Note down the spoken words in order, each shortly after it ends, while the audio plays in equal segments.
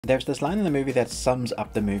There's this line in the movie that sums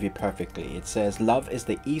up the movie perfectly. It says, "Love is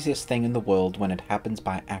the easiest thing in the world when it happens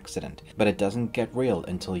by accident, but it doesn't get real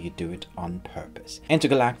until you do it on purpose."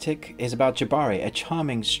 Intergalactic is about Jabari, a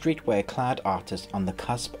charming streetwear-clad artist on the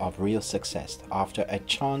cusp of real success. After a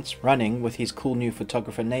chance running with his cool new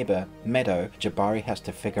photographer neighbor, Meadow, Jabari has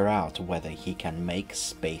to figure out whether he can make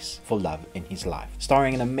space for love in his life.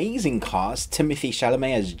 Starring an amazing cast, Timothy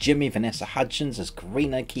Chalamet as Jimmy, Vanessa Hudgens as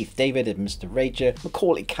Karina, Keith David as Mr. Rager,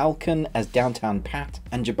 Macaulay Culkin as Downtown Pat,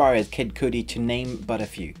 and Jabari as Kid Cudi, to name but a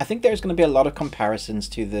few. I think there's going to be a lot of comparisons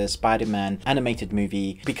to the Spider-Man animated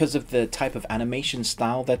movie because of the type of animation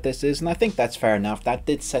style that this is, and I think that's fair enough. That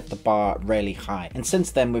did set the bar really high, and since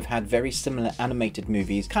then we've had very similar animated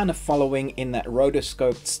movies kind of following in that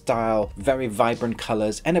rotoscoped style, very vibrant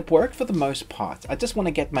colors, and it worked for the most part. I just want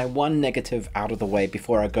to get my one negative out of the way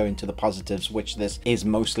before I go into the positives, which this is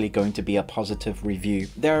mostly going to be a positive review.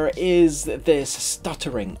 There is this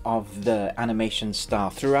stuttering of the animation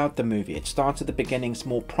style throughout the movie. It starts at the beginning, it's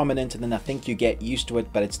more prominent, and then I think you get used to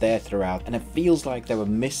it, but it's there throughout, and it feels like they were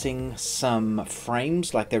missing some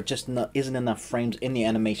frames, like there just isn't enough frames in the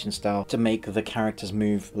animation style to make the characters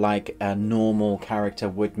move like a normal character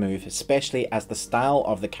would move, especially as the style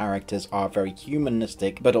of the characters are very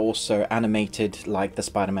humanistic but also animated like the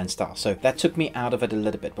Spider-Man style. So that took me out of it a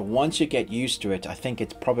little bit, but once you get used to it, I think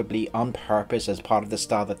it's probably on purpose as part of the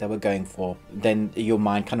style that they were going for. Then your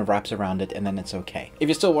mind kind of wraps around it, and then it's okay. If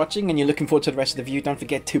you're still watching and you're looking forward to the rest of the video, don't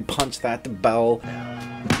forget to punch that bell,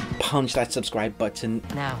 punch that subscribe button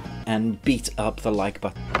now, and beat up the like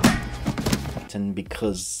button,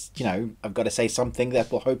 because, you know, I've got to say something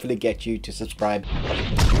that will hopefully get you to subscribe.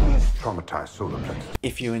 Traumatized solar plexus.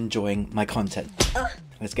 If you're enjoying my content.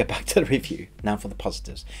 Let's get back to the review. Now for the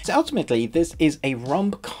positives. So ultimately, this is a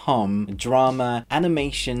rom-com drama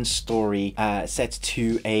animation story set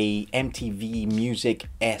to a MTV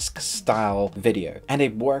music-esque style video. And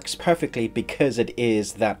it works perfectly because it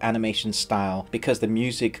is that animation style, because the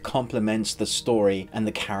music complements the story and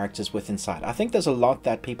the characters within inside. I think there's a lot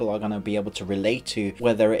that people are going to be able to relate to,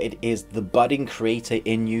 whether it is the budding creator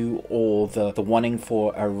in you or the wanting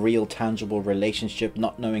for a real tangible relationship,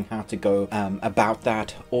 not knowing how to go about that.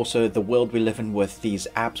 Also, the world we live in with these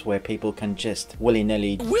apps where people can just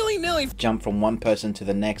willy-nilly jump from one person to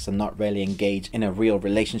the next and not really engage in a real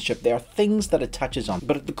relationship. There are things that it touches on,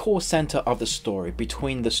 but at the core center of the story,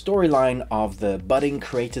 between the storyline of the budding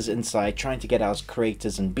creators inside trying to get out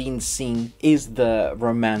creators and being seen, is the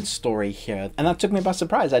romance story here. And that took me by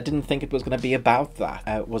surprise. I didn't think it was going to be about that.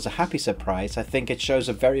 It was a happy surprise. I think it shows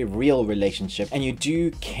a very real relationship, and you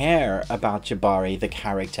do care about Jabari, the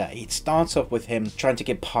character. It starts off with him trying to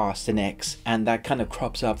get past an ex, and that kind of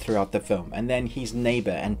crops up throughout the film, and then his neighbor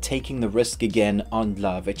and taking the risk again on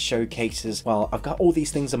love. It showcases, well, I've got all these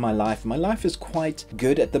things in my life is quite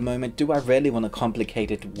good at the moment, do I really want to complicate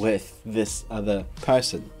it with this other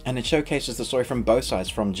person? And it showcases the story from both sides,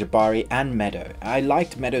 from Jabari and Meadow. I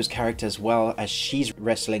liked Meadow's character as well, as she's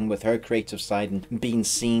wrestling with her creative side and being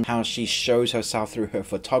seen, how she shows herself through her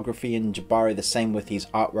photography, and Jabari the same with his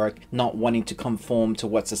artwork, not wanting to conform to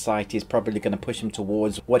what society is probably going to push him towards,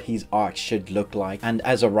 what his art should look like. And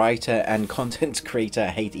as a writer and content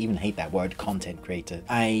creator, I even hate that word, content creator,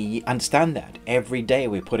 I understand that. Every day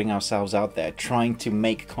we're putting ourselves out there, trying to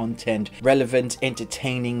make content relevant,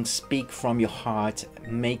 entertaining, speak from your heart,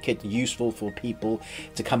 make it useful for people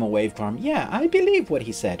to come away from, yeah, I believe what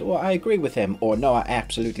he said, or I agree with him, or no, I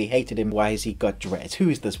absolutely hated him, why has he got dreads, who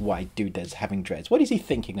is this white dude that's having dreads, what is he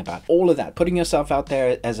thinking about? All of that, putting yourself out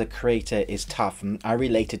there as a creator is tough, and I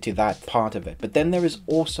related to that part of it. But then there is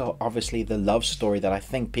also obviously the love story that I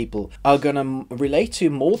think people are gonna relate to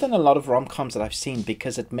more than a lot of rom-coms that I've seen,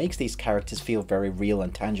 because it makes these characters feel very real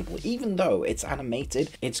and tangible. Even though it's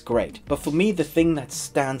animated, it's great. But for me, the thing that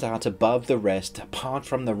stands out above the rest, apart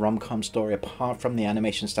from the rom-com story, apart from the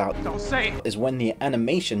animation style, is when the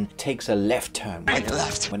animation takes a left turn,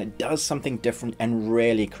 when it does something different and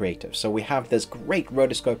really creative. So we have this great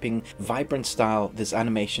rotoscoping, vibrant style, this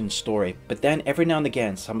animation story, but then every now and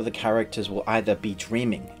again some of the characters will either be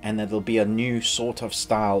dreaming and then there'll be a new sort of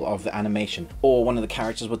style of the animation, or one of the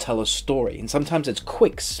characters will tell a story, and sometimes it's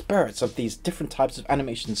quick spurts of these different types of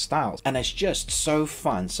animation styles, and it's just so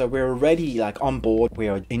fun. So we're already like on board, we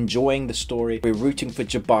are enjoying the story, we're rooting for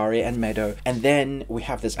Jabari and Meadow, and then we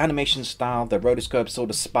have this animation style, the rotoscope sort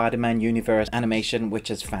of Spider-Man universe animation, which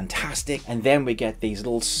is fantastic, and then we get these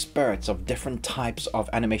little spurts of different types of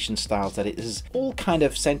animation styles that it is all kind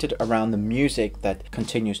of centered around the music that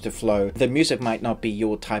continues to flow. The music might might not be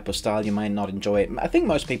your type of style, you might not enjoy it. I think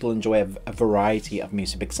most people enjoy a variety of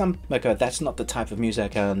music, because some, like, that's not the type of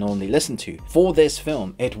music I normally listen to. For this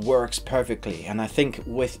film, it works perfectly, and I think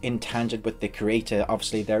in tangent with the creator,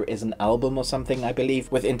 obviously there is an album or something, I believe,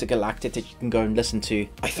 with Intergalactic that you can go and listen to.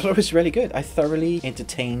 I thought it was really good. I thoroughly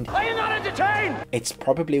entertained. Are you not entertained? It's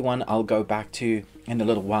probably one I'll go back to in a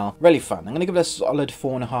little while. Really fun. I'm gonna give it a solid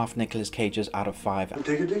 4.5 Nicolas Cages out of 5. I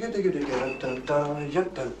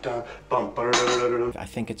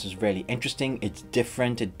think it's just really interesting. It's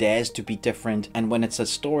different. It dares to be different. And when it's a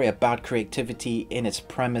story about creativity in its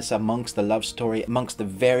premise, amongst the love story, amongst the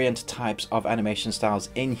variant types of animation styles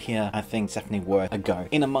in here, I think it's definitely worth a go.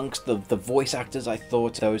 In amongst the voice actors, I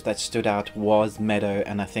thought those that stood out was Meadow,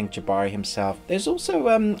 and I think Jabari himself. There's also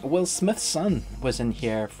Will Smith's son was in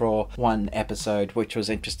here for one episode, which was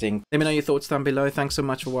interesting. Let me know your thoughts down below. Thanks so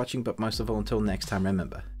much for watching, but most of all, until next time,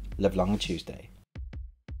 remember, live long on Tuesday.